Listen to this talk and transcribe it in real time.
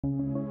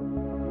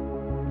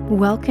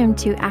Welcome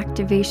to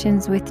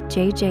Activations with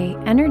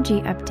JJ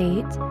Energy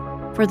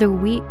Update for the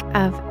week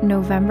of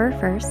November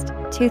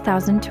 1st,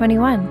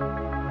 2021.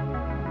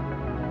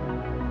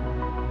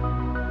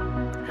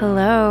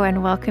 Hello,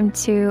 and welcome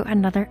to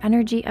another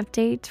energy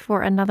update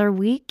for another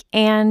week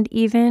and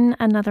even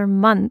another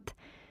month,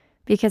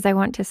 because I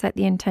want to set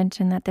the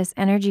intention that this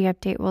energy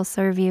update will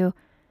serve you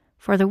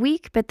for the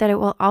week, but that it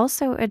will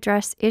also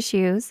address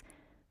issues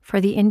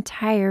for the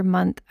entire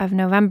month of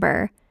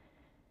November.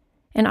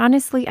 And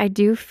honestly, I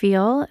do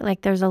feel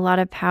like there's a lot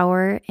of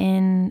power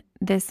in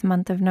this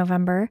month of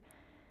November.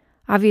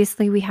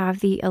 Obviously, we have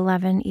the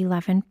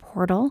 11/11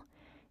 portal,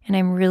 and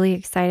I'm really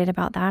excited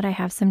about that. I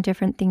have some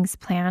different things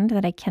planned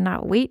that I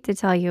cannot wait to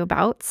tell you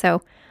about.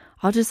 So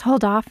I'll just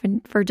hold off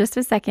for just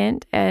a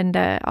second, and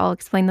I'll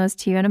explain those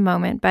to you in a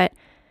moment. But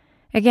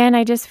again,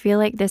 I just feel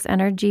like this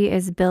energy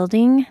is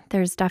building.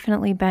 There's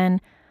definitely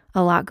been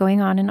a lot going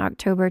on in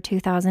October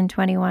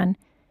 2021.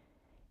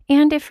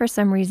 And if for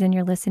some reason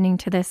you're listening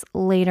to this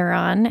later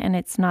on and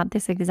it's not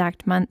this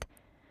exact month,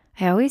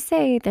 I always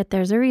say that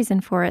there's a reason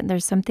for it.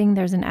 There's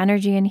an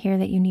energy in here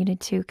that you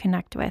needed to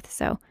connect with.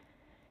 So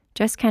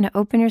just kind of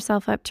open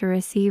yourself up to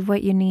receive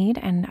what you need,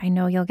 and I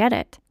know you'll get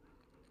it.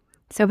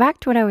 So back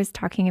to what I was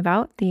talking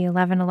about, the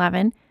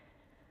 11/11.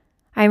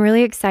 I'm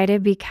really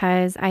excited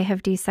because I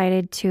have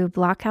decided to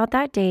block out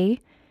that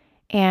day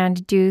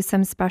and do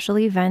some special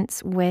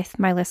events with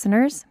my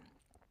listeners,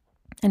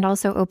 and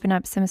also open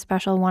up some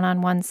special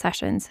one-on-one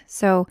sessions.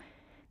 So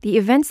the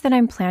events that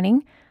I'm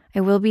planning, I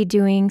will be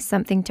doing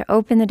something to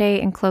open the day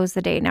and close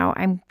the day. Now,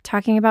 I'm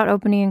talking about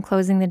opening and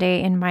closing the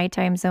day in my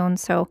time zone,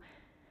 so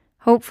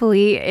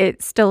hopefully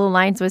it still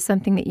aligns with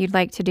something that you'd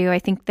like to do. I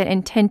think that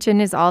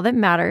intention is all that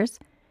matters.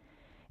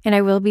 And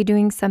I will be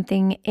doing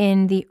something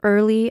in the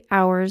early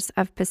hours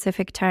of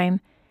Pacific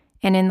time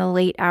and in the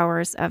late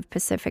hours of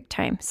Pacific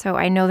time. So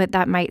I know that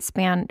that might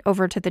span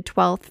over to the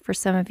 12th for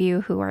some of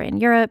you who are in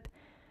Europe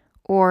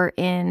or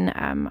in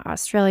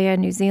Australia,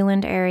 New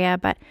Zealand area,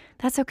 but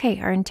that's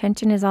okay. Our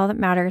intention is all that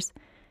matters.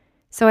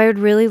 So I would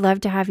really love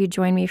to have you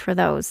join me for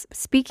those.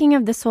 Speaking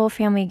of the Soul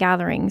Family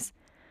gatherings,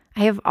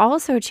 I have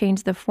also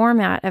changed the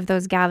format of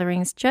those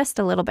gatherings just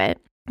a little bit.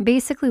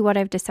 Basically, what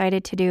I've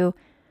decided to do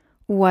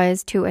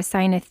was to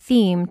assign a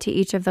theme to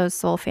each of those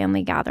Soul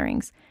Family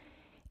gatherings.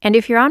 And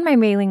if you're on my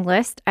mailing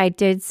list, I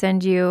did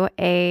send you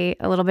a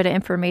little bit of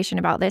information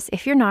about this.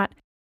 If you're not,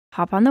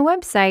 hop on the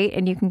website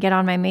and you can get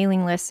on my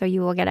mailing list so you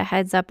will get a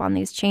heads up on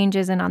these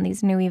changes and on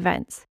these new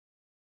events.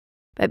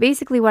 But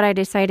basically what I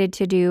decided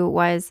to do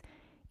was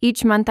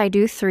each month I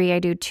do 3. I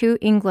do 2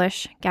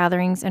 English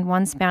gatherings and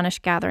 1 Spanish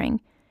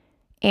gathering.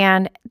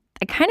 And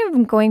I kind of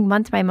am going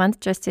month by month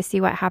just to see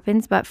what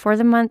happens. But for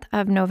the month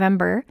of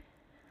November,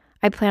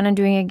 I plan on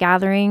doing a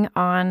gathering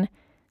on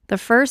the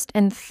 1st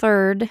and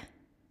 3rd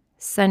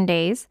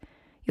Sundays.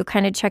 You'll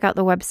kind of check out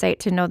the website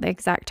to know the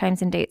exact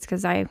times and dates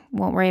because I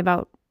won't worry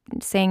about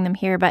saying them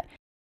here, but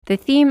the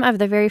theme of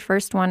the very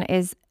first one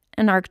is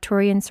an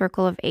Arcturian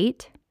circle of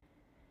 8,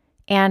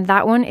 and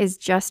that one is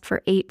just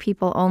for 8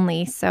 people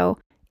only, so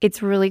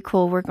it's really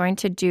cool. We're going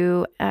to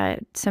do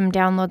some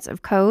downloads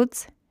of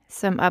codes,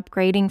 some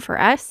upgrading for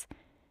us,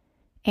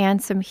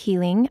 and some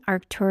healing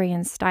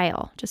Arcturian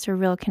style, just a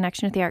real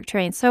connection with the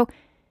Arcturians. So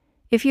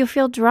if you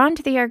feel drawn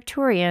to the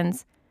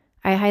Arcturians,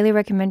 I highly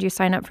recommend you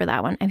sign up for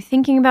that one. I'm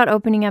thinking about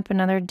opening up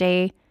another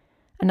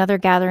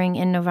gathering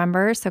in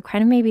November, so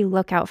kind of maybe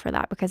look out for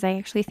that because I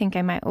actually think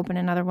I might open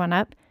another one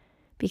up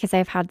because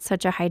I've had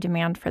such a high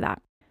demand for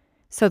that.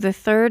 So the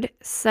 3rd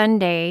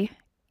Sunday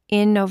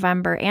in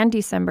November and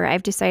December,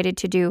 I've decided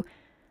to do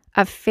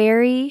a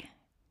fairy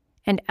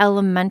and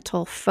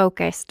elemental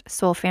focused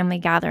Soul Family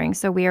gathering.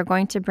 So we are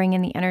going to bring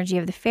in the energy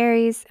of the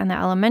fairies and the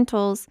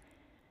elementals,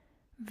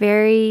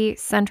 very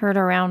centered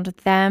around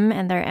them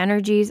and their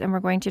energies, and we're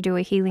going to do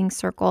a healing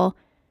circle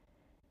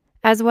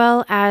as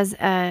well as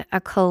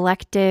a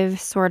collective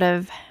sort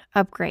of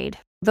upgrade.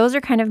 Those are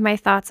kind of my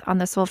thoughts on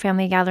the Soul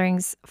Family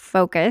Gatherings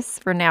focus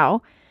for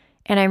now,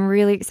 and I'm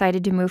really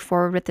excited to move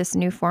forward with this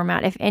new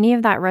format. If any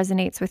of that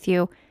resonates with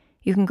you,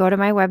 you can go to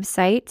my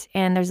website,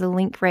 and there's a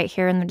link right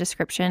here in the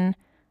description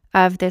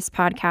of this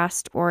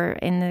podcast or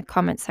in the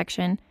comment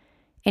section,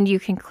 and you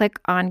can click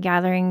on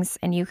gatherings,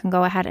 and you can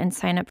go ahead and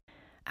sign up.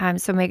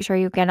 So make sure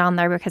you get on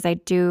there because I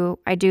do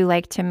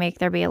like to make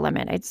there be a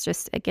limit.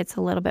 It gets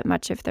a little bit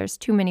much if there's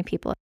too many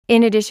people.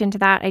 In addition to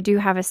that, I do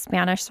have a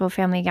Spanish Soul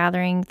Family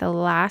gathering the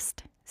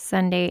last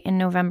Sunday in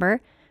November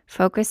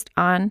focused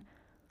on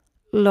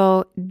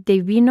lo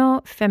divino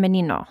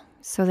femenino,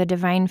 so the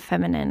divine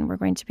feminine. We're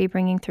going to be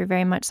bringing through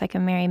very much like a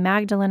Mary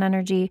Magdalene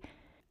energy.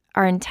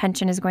 Our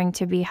intention is going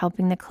to be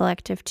helping the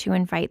collective to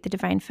invite the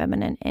divine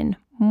feminine in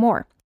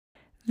more.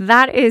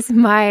 That is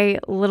my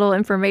little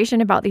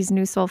information about these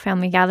new Soul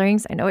Family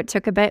gatherings. I know it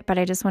took a bit, but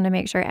I just want to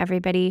make sure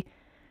everybody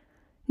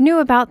knew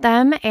about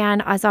them.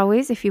 And as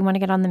always, if you want to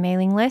get on the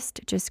mailing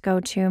list, just go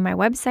to my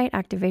website,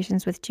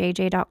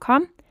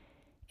 activationswithjj.com.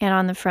 And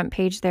on the front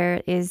page,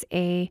 there is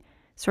a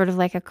sort of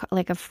like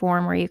a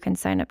form where you can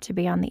sign up to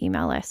be on the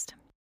email list.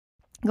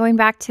 Going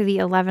back to the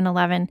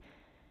 11/11,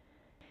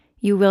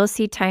 You will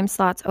see time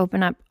slots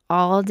open up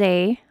all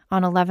day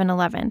on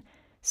 11/11,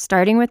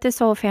 starting with the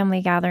Soul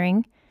Family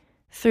Gathering.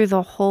 Through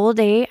the whole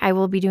day, I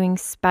will be doing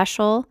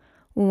special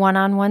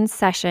one-on-one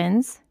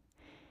sessions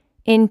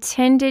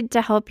intended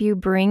to help you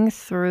bring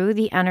through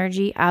the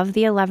energy of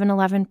the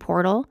 11/11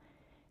 portal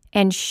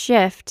and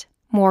shift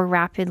more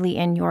rapidly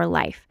in your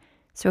life.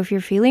 So if you're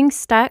feeling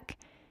stuck,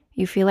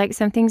 you feel like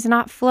something's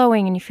not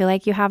flowing, and you feel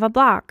like you have a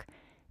block,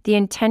 the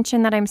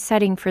intention that I'm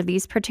setting for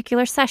these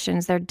particular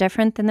sessions, they're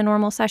different than the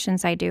normal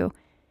sessions I do,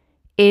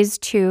 is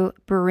to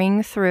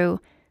bring through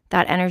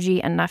that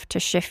energy enough to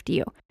shift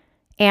you.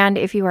 And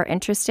if you are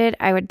interested,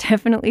 I would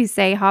definitely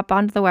say hop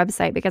onto the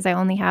website because I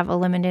only have a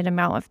limited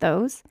amount of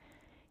those.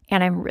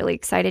 And I'm really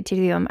excited to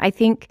do them. I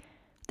think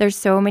there's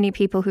so many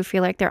people who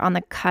feel like they're on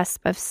the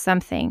cusp of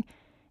something,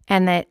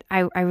 and that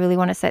I really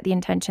want to set the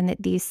intention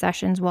that these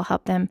sessions will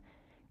help them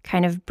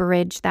kind of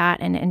bridge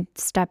that and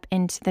step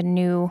into the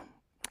new,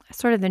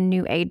 sort of the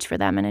new age for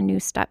them and a new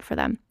step for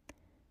them.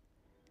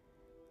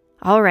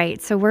 All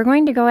right, so we're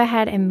going to go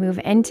ahead and move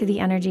into the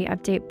energy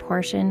update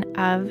portion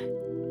of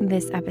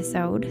this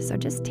episode. So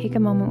just take a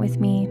moment with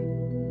me.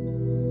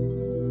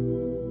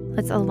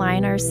 Let's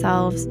align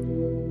ourselves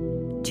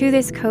to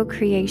this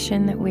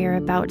co-creation that we are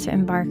about to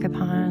embark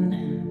upon.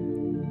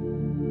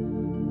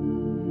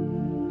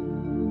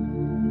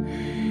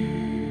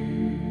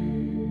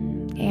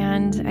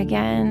 And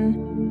again,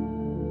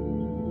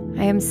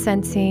 I am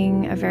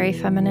sensing a very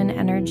feminine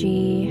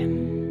energy.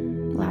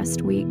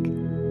 Last week,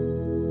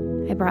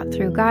 I brought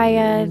through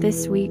Gaia.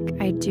 This week,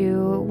 I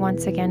do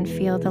once again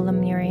feel the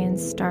Lemurian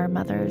star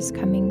mothers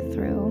coming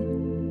through.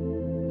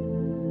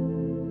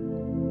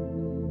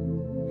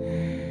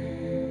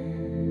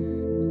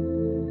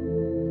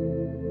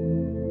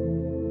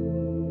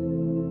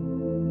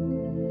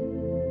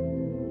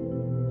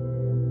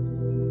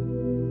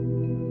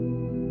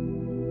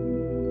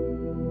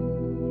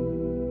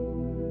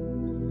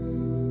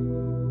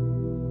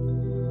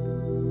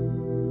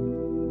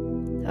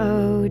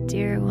 Oh,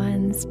 dear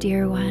ones,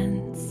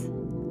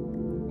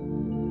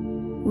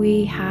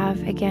 we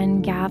have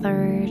again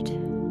gathered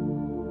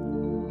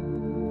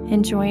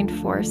and joined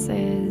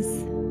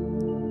forces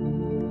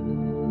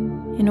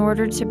in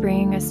order to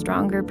bring a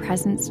stronger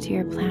presence to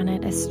your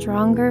planet, a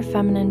stronger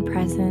feminine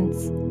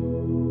presence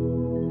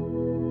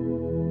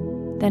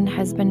than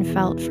has been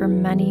felt for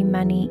many,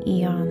 many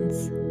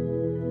eons.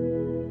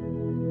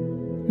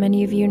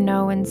 Many of you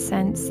know and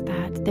sense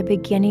that the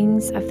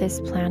beginnings of this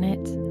planet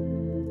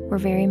were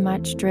very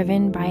much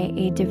driven by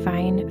a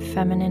divine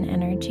feminine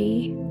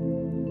energy.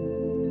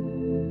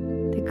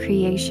 The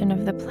creation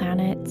of the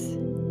planet,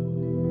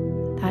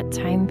 that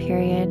time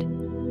period,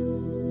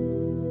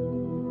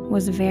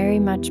 was very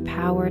much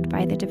powered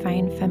by the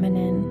divine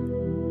feminine.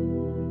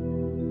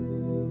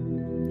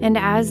 And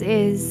as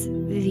is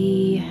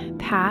the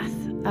path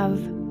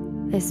of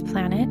this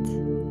planet,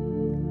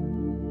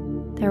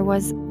 there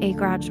was a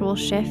gradual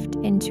shift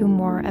into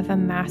more of a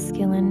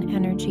masculine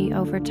energy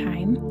over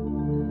time.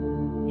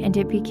 And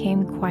it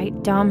became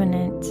quite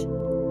dominant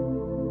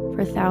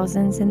for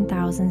thousands and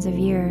thousands of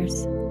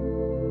years.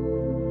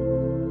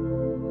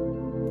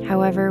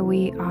 However,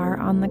 we are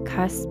on the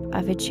cusp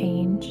of a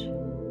change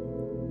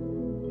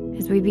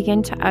as we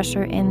begin to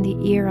usher in the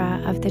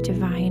era of the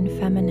divine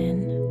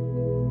feminine,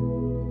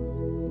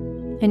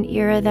 an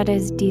era that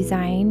is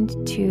designed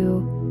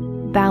to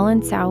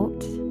balance out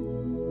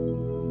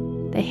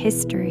the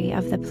history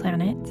of the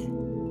planet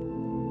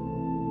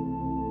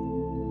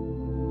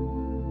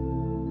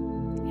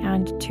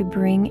and to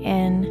bring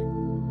in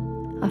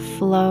a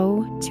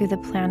flow to the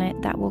planet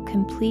that will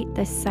complete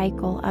the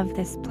cycle of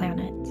this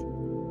planet.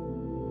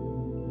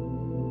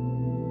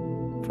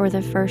 For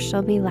the first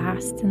shall be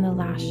last, and the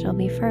last shall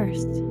be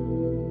first.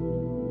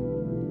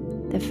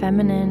 The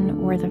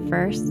feminine were the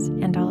first,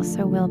 and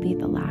also will be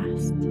the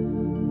last.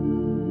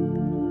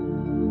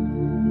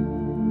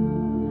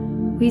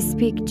 We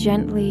speak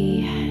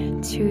gently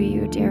to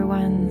you, dear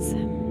ones.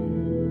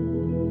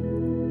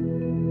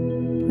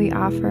 We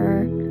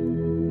offer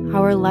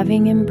our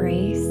loving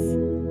embrace,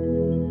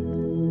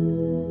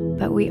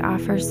 but we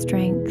offer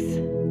strength.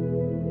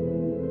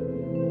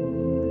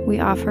 We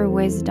offer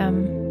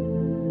wisdom,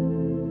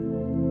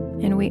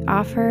 and we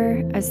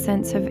offer a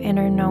sense of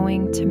inner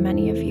knowing to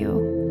many of you.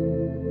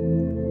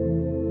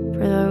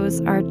 For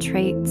those are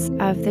traits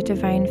of the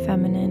divine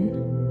feminine.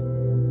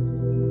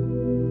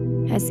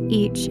 As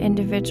each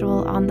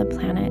individual on the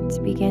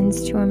planet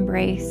begins to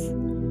embrace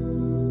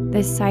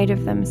this side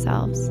of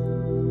themselves,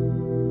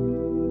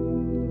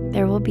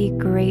 there will be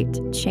great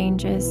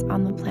changes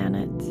on the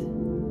planet.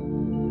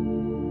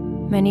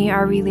 Many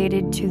are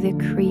related to the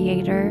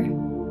creator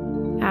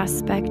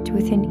aspect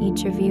within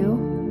each of you,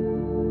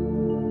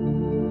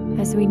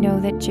 as we know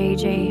that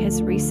JJ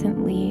has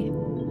recently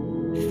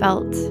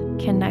felt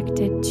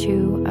connected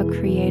to a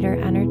creator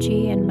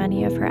energy in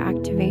many of her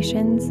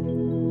activations,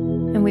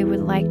 and we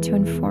would like to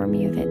inform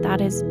you that that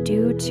is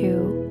due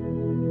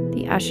to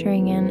the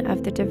ushering in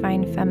of the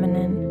divine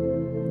feminine.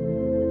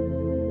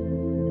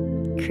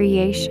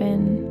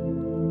 Creation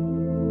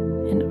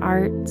and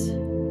art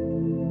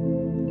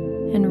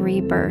and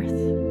rebirth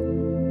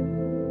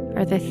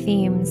are the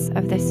themes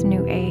of this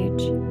new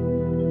age,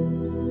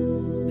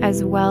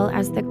 as well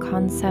as the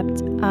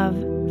concept of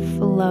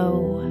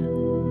flow.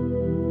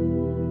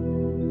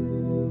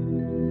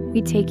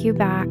 We take you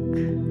back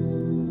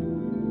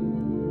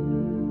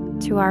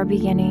to our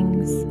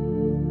beginnings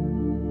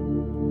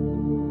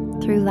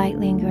through light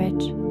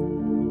language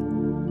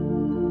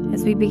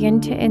as we begin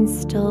to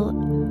instill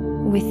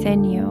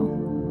within you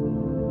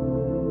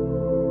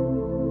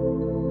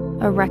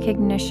a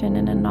recognition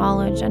and a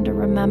knowledge and a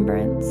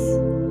remembrance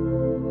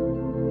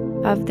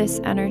of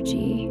this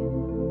energy.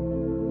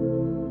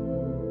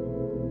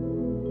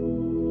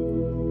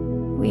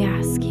 We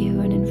ask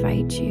you and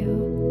invite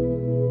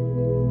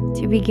you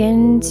to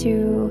begin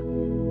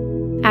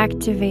to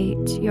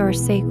activate your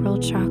sacral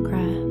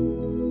chakra,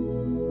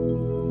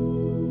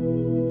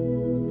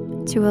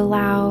 to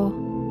allow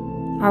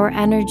our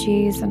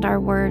energies and our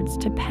words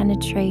to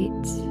penetrate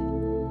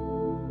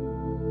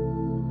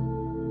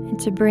and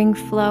to bring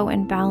flow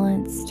and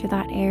balance to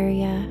that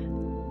area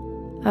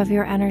of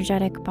your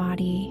energetic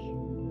body,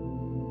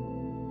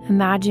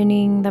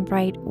 imagining the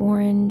bright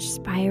orange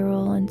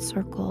spiral and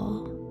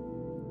circle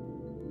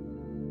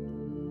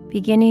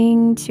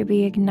beginning to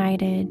be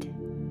ignited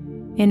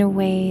in a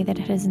way that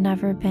it has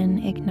never been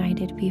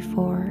ignited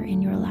before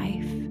in your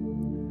life.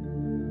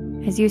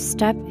 As you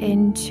step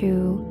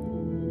into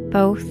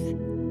both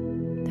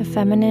the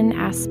feminine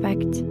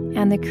aspect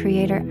and the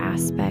creator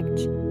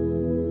aspect,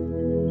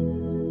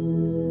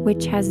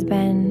 which has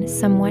been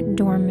somewhat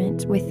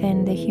dormant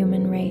within the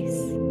human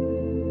race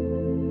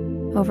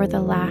over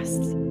the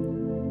last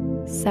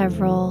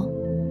several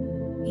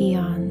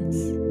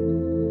eons.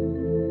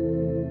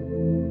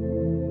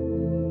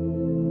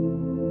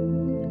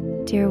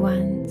 Dear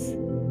ones,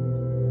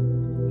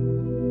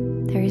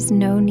 there is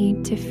no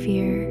need to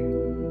fear.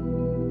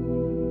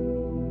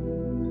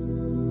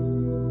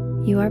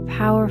 You are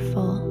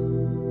powerful,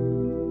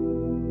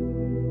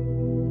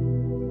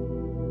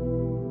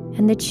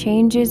 and the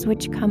changes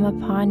which come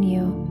upon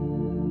you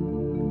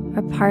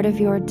are part of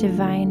your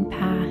divine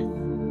path.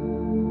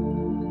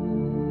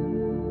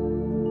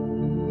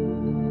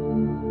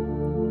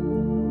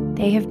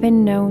 They have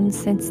been known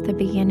since the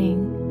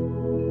beginning.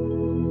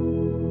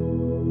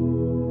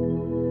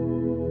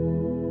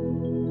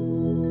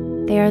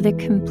 They are the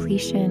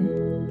completion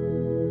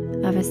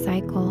of a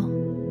cycle.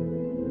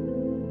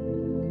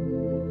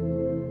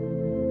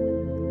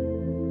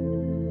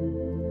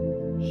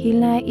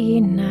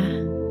 Hilaina,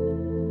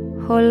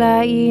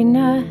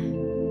 holaina,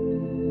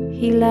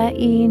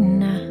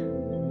 hilaina,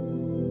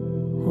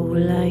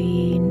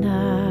 holaina.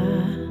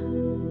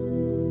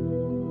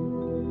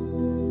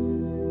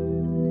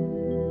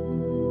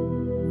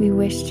 We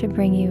wish to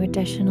bring you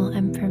additional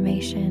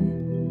information,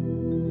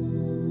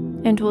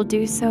 and we'll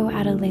do so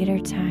at a later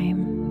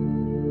time.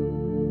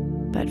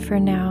 But for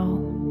now,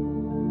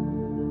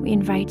 we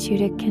invite you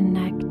to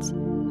connect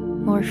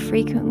more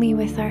frequently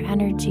with our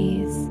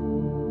energies,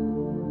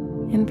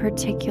 in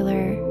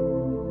particular,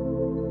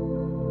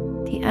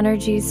 the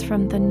energies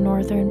from the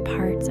northern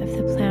parts of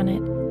the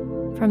planet,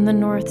 from the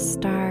North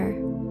Star,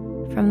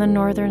 from the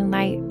Northern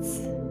Lights,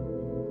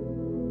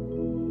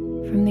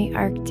 from the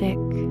Arctic,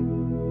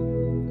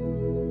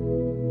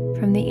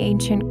 from the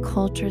ancient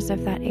cultures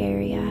of that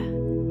area,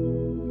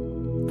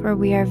 for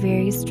we are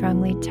very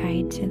strongly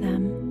tied to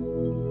them.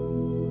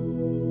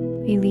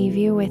 We leave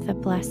you with a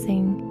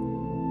blessing.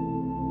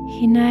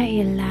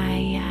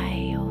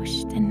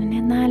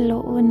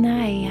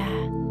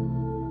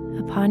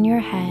 Upon your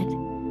head.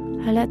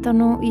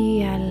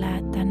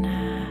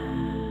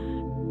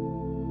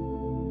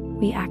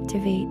 We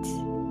activate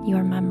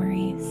your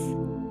memories.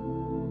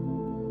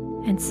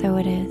 And so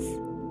it is.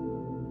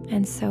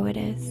 And so it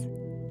is.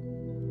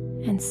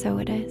 And so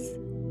it is.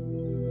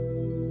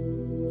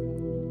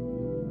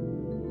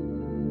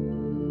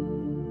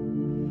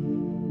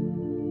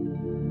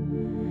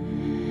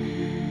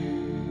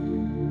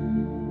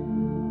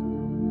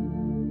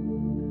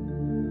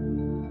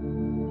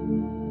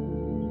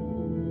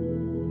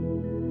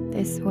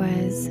 This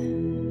was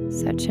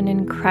such an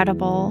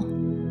incredible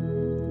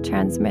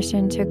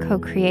transmission to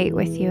co-create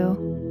with you.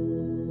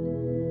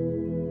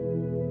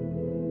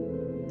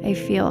 I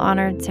feel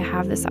honored to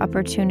have this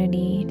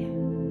opportunity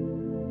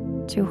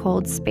to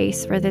hold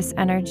space for this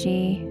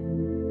energy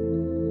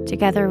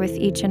together with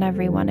each and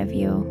every one of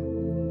you.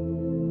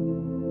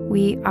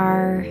 We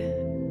are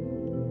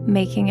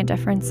making a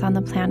difference on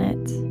the planet.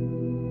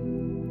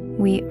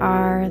 We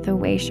are the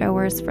way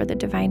showers for the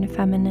divine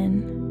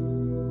feminine.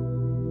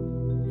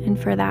 And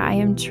for that, I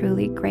am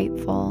truly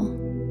grateful.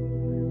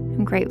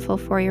 I'm grateful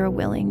for your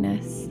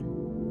willingness.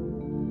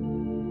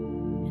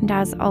 And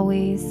as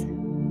always,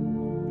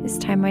 this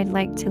time I'd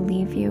like to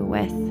leave you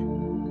with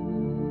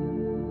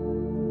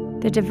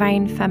the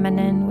divine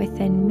feminine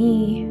within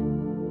me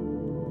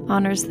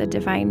honors the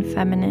divine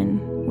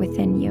feminine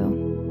within you.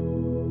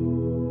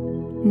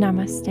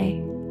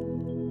 Namaste.